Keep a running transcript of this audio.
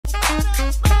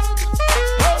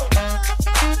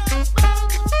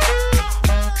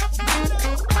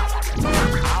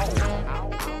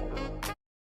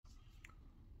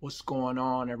What's going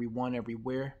on, everyone,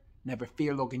 everywhere? Never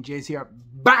fear, Logan J's here,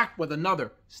 back with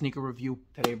another sneaker review.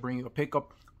 Today, bringing a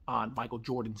pickup on Michael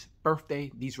Jordan's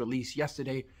birthday. These released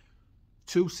yesterday,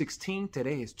 2/16.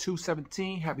 Today is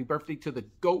 2/17. Happy birthday to the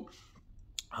GOAT.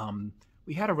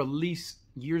 We had a release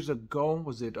years ago.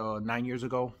 Was it 9 years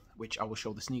ago? Which I will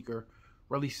show the sneaker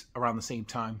release around the same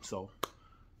time. So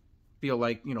feel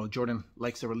like, you know, Jordan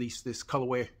likes to release this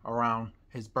colorway around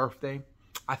his birthday.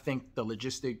 I think the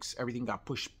logistics, everything got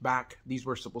pushed back. These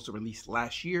were supposed to release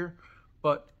last year,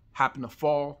 but happened to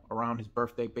fall around his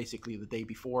birthday, basically the day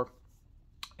before.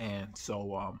 And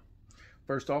so,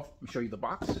 first off, let me show you the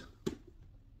box.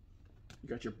 You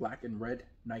got your black and red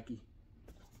Nike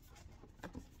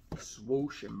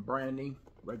swoosh and branding,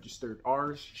 registered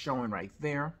R's showing right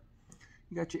there.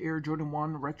 You got your Air Jordan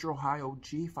 1 Retro High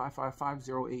OG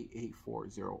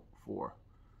 555088404.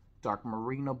 Dark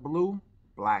Marina blue,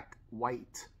 black,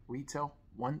 white, retail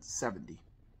 170.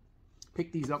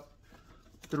 Picked these up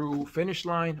through Finish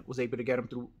Line, was able to get them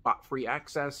through bot free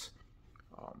access.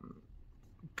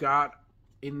 Got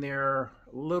in there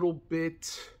a little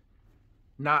bit,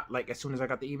 not like as soon as I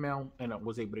got the email, and I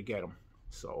was able to get them.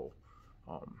 So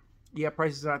yeah,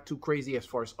 prices are not too crazy as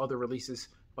far as other releases,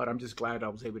 but I'm just glad I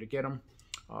was able to get them.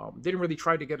 Didn't really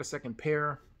try to get a second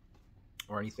pair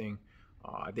or anything.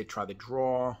 I did try to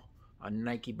draw on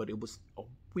Nike, but it was a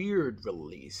weird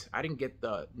release. I didn't get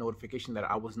the notification that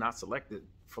I was not selected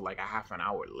for like a half an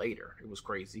hour later. It was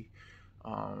crazy.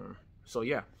 So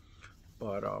yeah,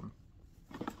 but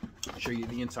show you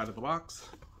the inside of the box.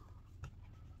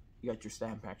 You got your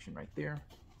stamp action right there.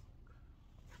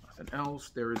 Nothing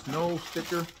else. There is no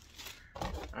sticker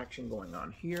action going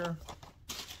on here.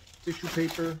 Tissue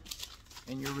paper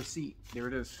and your receipt. There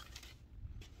it is.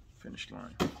 Finish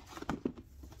Line.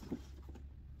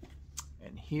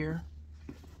 And here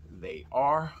they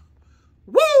are.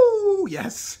 Woo!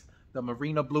 Yes, the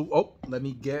Marina blue. Oh, let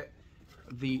me get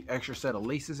the extra set of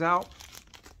laces out.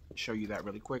 Show you that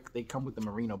really quick. They come with the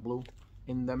Marina blue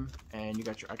in them, and you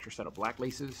got your extra set of black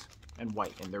laces and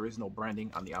white. And there is no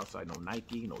branding on the outside, no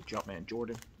Nike, no Jumpman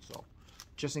Jordan. So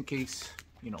just in case,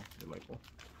 you know, you're like, well,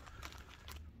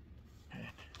 and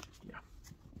yeah.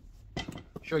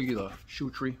 Show you the shoe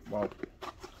tree while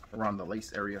around the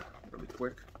lace area really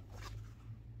quick.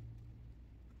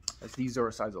 As these are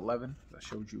a size 11, I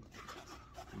showed you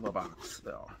the box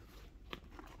though.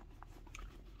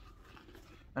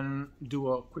 And do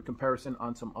a quick comparison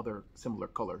on some other similar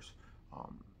colors.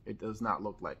 It does not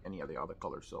look like any of the other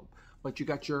colors. So, but you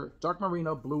got your dark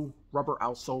Marina blue rubber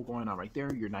outsole going on right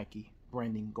there. Your Nike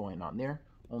branding going on there.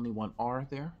 Only one R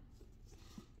there.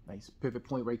 Nice pivot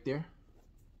point right there.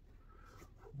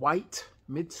 White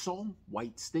midsole,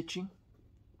 white stitching.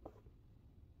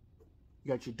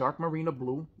 You got your dark Marina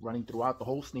blue running throughout the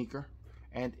whole sneaker,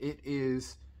 and it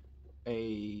is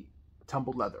a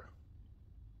tumbled leather.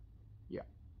 Yeah,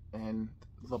 and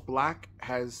the black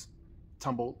has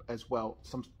tumbled as well.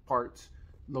 Some parts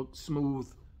look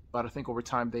smooth, but I think over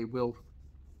time they will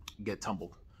get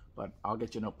tumbled. But I'll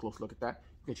get you an up close look at that.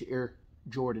 You got your Air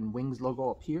Jordan Wings logo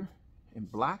up here in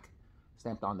black,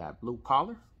 stamped on that blue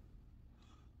collar.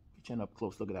 Get you an up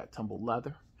close look at that tumbled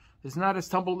leather. It's not as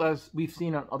tumbled as we've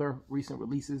seen on other recent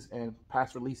releases and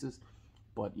past releases,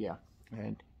 but yeah,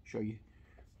 and show you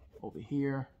over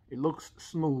here. It looks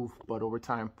smooth, but over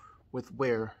time with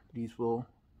wear, this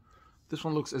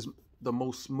one looks as the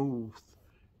most smooth,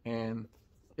 and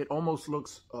it almost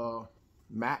looks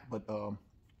matte, but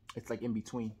it's like in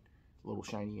between, a little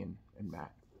shiny and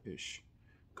matte-ish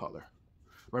color.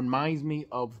 Reminds me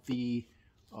of the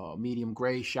medium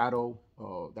gray shadow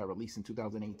that released in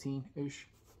 2018-ish.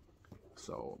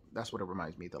 So that's what it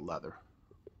reminds me, the leather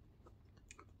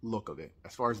look of it.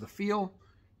 As far as the feel,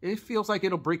 it feels like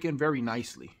it'll break in very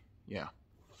nicely. Yeah.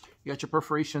 You got your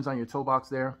perforations on your toe box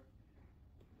there.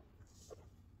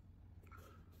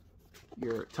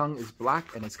 Your tongue is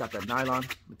black, and it's got that nylon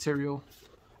material.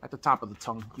 At the top of the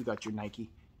tongue, you got your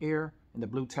Nike Air and the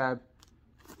blue tab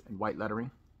and white lettering.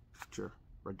 Got your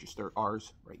registered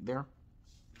R's right there.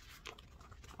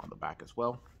 On the back as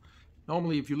well.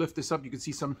 Normally, if you lift this up, you can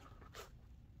see some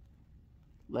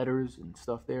letters and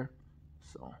stuff there.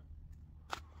 So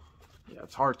yeah,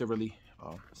 it's hard to really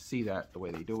see that the way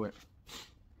they do it.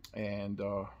 And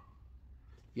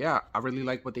yeah, I really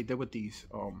like what they did with these.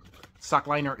 Sock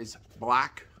liner is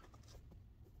black,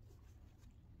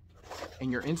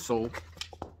 and your insole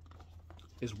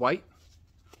is white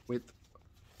with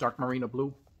dark Marina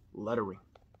blue lettering.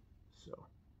 So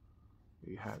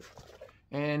there you have it.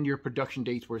 And your production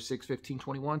dates were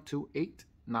 6/15/21 to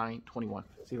 8/9/21.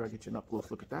 See if I get you an up close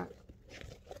look at that.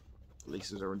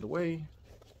 Laces are in the way.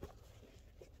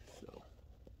 So,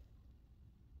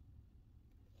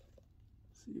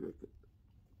 see if I could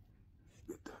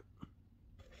get that.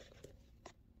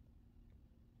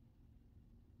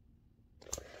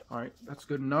 All right, that's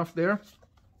good enough there.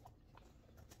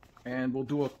 And we'll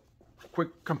do a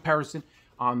quick comparison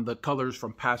on the colors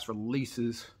from past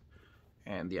releases.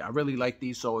 And yeah, I really like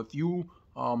these. So if you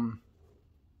are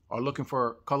looking for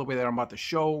a colorway that I'm about to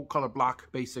show, color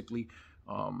block basically,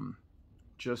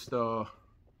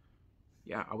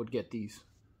 yeah, I would get these.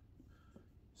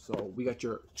 So we got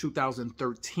your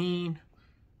 2013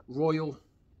 Royal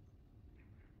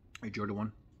Air Jordan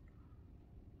 1.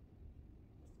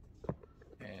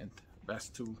 And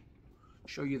best to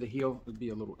show you the heel, it'd be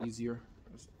a little easier.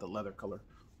 The leather color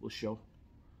will show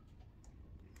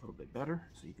a little bit better,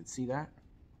 so you can see that.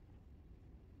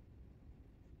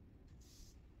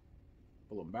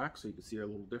 Pull them back so you can see it a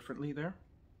little differently there.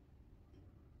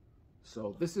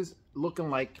 So this is looking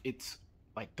like it's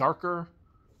like darker,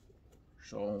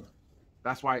 so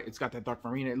that's why it's got that dark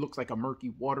Marina. It looks like a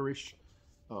murky waterish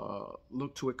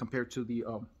look to it compared to the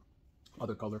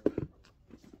other color.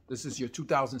 This is your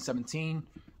 2017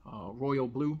 Royal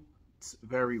Blue. It's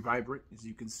very vibrant, as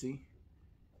you can see.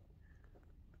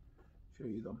 Show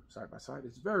you them side by side.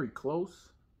 It's very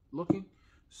close looking.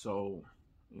 So,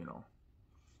 you know,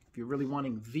 if you're really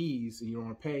wanting these and you don't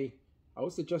want to pay, I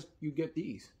would suggest you get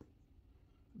these.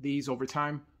 These over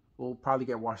time will probably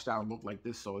get washed out and look like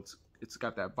this. So it's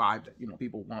got that vibe that, you know,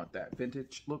 people want that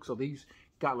vintage look. So these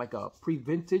got like a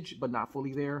pre-vintage but not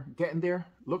fully there, getting there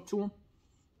look to them.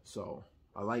 So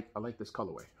I like this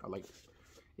colorway. I like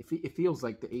it feels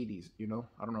like the 80s, you know.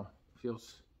 I don't know. It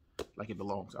feels like it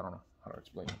belongs. I don't know how to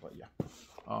explain it, but yeah.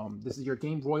 This is your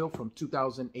Game Royal from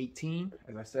 2018.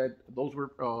 As I said, those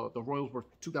were the Royals were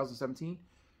 2017,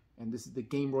 and this is the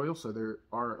Game Royal, so they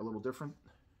are a little different.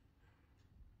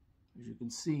 As you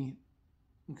can see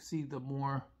the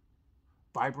more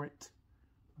vibrant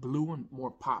blue and more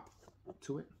pop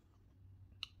to it.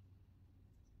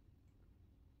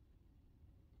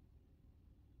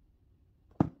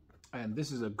 And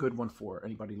this is a good one for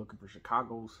anybody looking for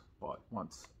Chicago's, but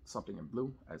wants something in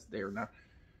blue, as they are not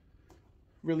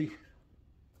really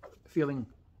feeling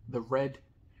the red.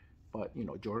 But, you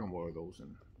know, Jordan wore those,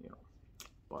 and, you know,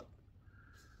 but,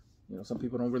 you know, some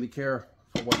people don't really care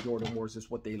for what Jordan wears,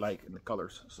 is what they like in the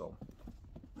colors. So,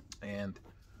 and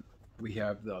we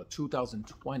have the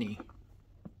 2020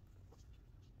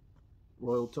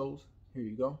 Royal Toes. Here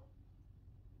you go.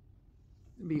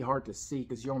 It'd be hard to see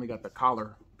because you only got the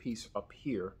collar piece up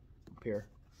here,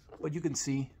 but you can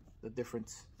see the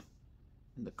difference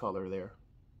in the color there.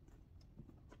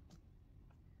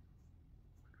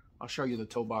 I'll show you the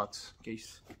toe box in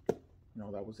case, you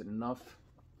know, that wasn't enough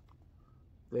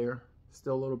there.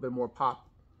 Still a little bit more pop,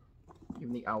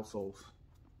 even the outsoles.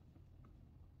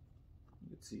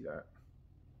 You can see that.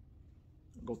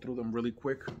 I'll go through them really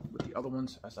quick with the other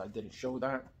ones, as I didn't show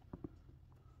that.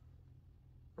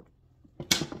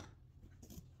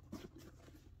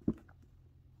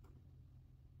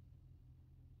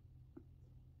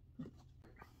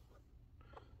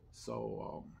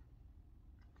 So,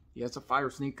 yeah, it's a fire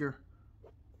sneaker.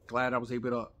 Glad I was able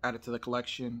to add it to the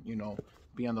collection. You know,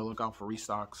 be on the lookout for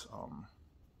restocks.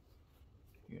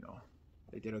 You know,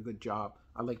 they did a good job.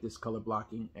 I like this color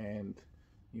blocking, and,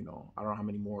 you know, I don't know how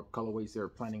many more colorways they're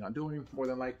planning on doing. More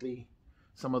than likely,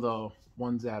 some of the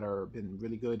ones that are been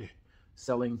really good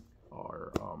selling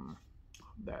are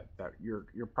that you're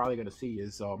probably gonna see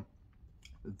is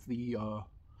the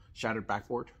shattered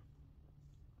backboard.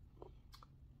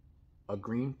 A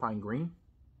green, pine green,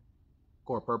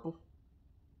 core purple.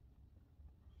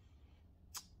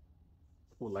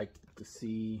 Would like to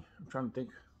see, I'm trying to think,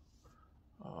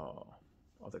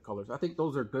 other colors. I think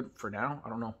those are good for now. I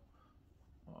don't know.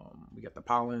 We got the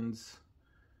Pollens.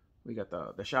 We got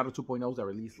the Shadow 2.0s that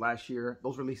released last year.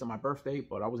 Those released on my birthday,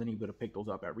 but I wasn't able to pick those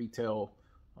up at retail.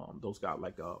 Those got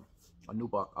like a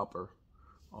nubuck upper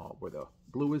where the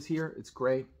blue is here. It's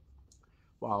gray,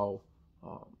 while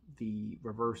the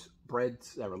reverse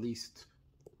breads that released,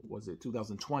 was it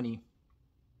 2020,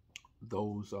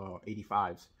 those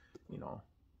 85s, you know,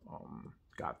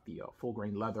 got the full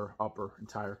grain leather upper and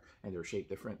tire, and they're shaped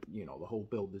different. You know, the whole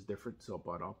build is different. So,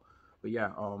 but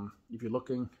yeah, if you're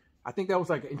looking, I think that was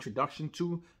like an introduction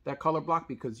to that color block,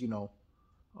 because, you know,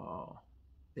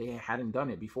 they hadn't done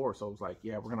it before. So it was like,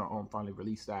 yeah, we're gonna finally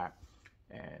release that,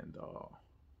 and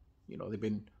you know, they've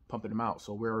been pumping them out.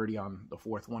 So we're already on the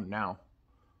 4th one now,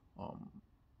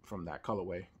 from that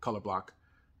colorway, color block,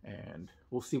 And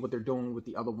we'll see what they're doing with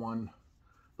the other one.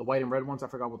 The white and red ones, I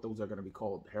forgot what those are going to be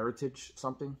called. Heritage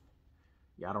something.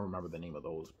 Yeah, I don't remember the name of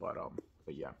those, but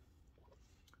yeah.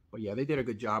 But yeah, they did a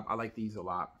good job. I like these a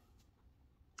lot.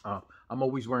 I'm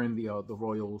always wearing the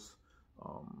Royals.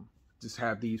 Just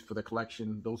have these for the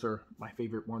collection. Those are my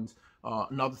favorite ones.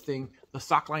 Another thing, the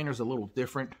sock liner is a little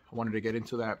different. I wanted to get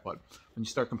into that, but when you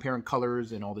start comparing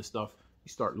colors and all this stuff, you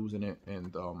start losing it.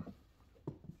 And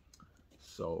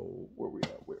so where we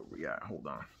at? Hold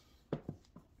on.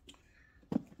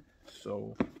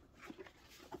 So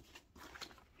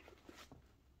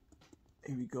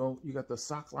here we go. You got the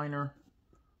sock liner,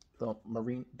 the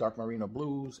dark Marina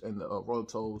blues, and the Royal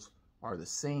Toes are the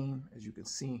same. As you can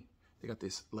see, they got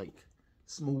this like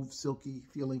smooth, silky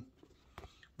feeling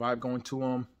vibe going to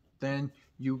them. Then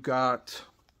you got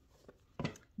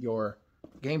your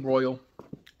Game Royal,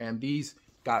 and these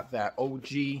got that OG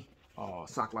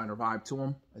sock liner vibe to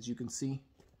them. As you can see,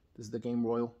 this is the Game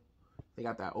Royal. They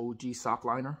got that OG sock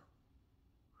liner.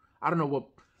 I don't know what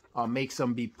makes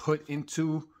them be put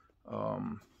into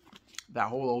that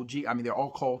whole OG. I mean, they're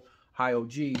all called high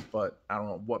OG, but I don't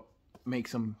know what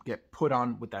makes them get put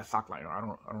on with that sock liner. I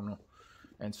don't know.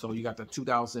 And so you got the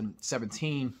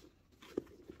 2017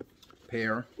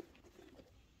 pair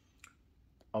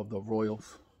of the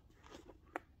Royals,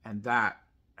 and that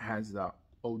has the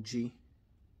OG.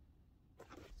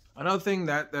 Another thing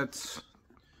that's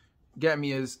getting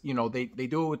me is, you know, they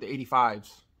do it with the 85s.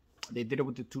 They did it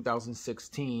with the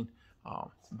 2016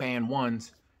 band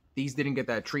ones. These didn't get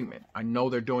that treatment. I know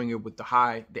they're doing it with the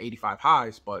 85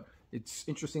 highs, but it's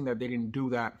interesting that they didn't do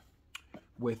that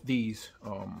with these,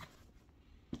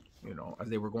 you know, as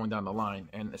they were going down the line,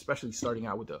 and especially starting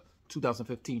out with the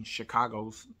 2015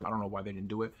 Chicago's. I don't know why they didn't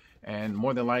do it, and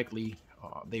more than likely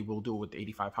they will do it with the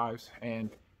 85 highs. And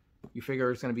you figure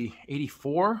it's going to be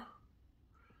 84.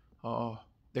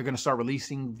 They're going to start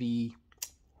releasing the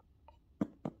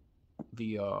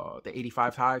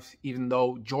 85 highs, even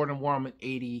though Jordan wore them in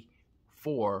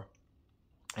 84,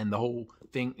 and the whole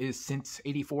thing is since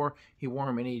 84 he wore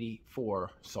them in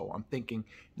 84. So I'm thinking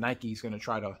Nike's going to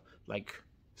try to like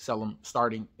sell them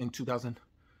starting in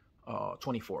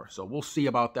 2024. So we'll see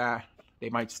about that. They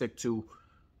might stick to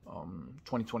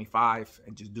 2025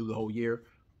 and just do the whole year,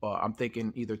 but I'm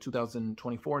thinking either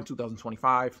 2024 and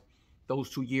 2025,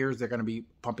 those 2 years, they're going to be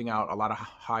pumping out a lot of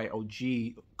high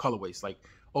OG colorways, like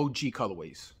OG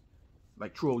colorways,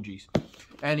 like true OGs.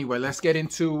 Anyway, let's get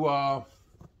into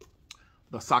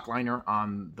the sock liner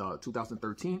on the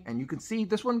 2013. And you can see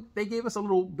this one, they gave us a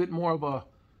little bit more of a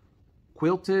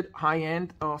quilted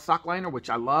high-end sock liner, which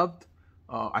I loved.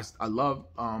 I love,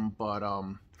 but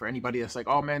for anybody that's like,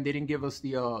 oh man, they didn't give us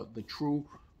the true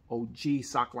OG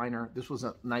sock liner, this was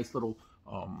a nice little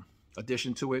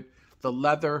addition to it. The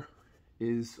leather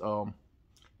is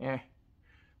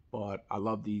but I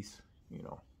love these. You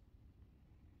know,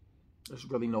 there's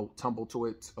really no tumble to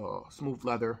it. Smooth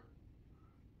leather,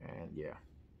 and yeah,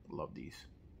 love these.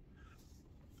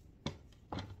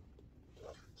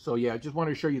 So yeah, I just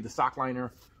wanted to show you the sock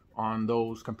liner on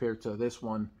those compared to this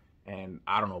one, and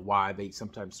I don't know why they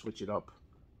sometimes switch it up,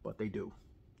 but they do.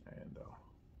 And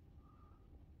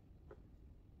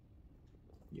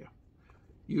yeah,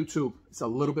 YouTube, it's a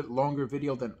little bit longer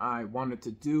video than I wanted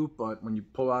to do, but when you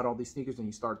pull out all these sneakers and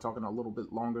you start talking a little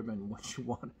bit longer than what you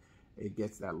want, it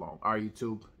gets that long. All right,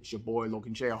 YouTube, it's your boy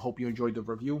Logan J. I hope you enjoyed the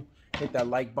review. Hit that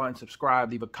like button, subscribe,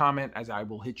 leave a comment, as I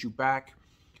will hit you back.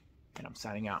 And I'm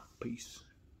signing out. Peace.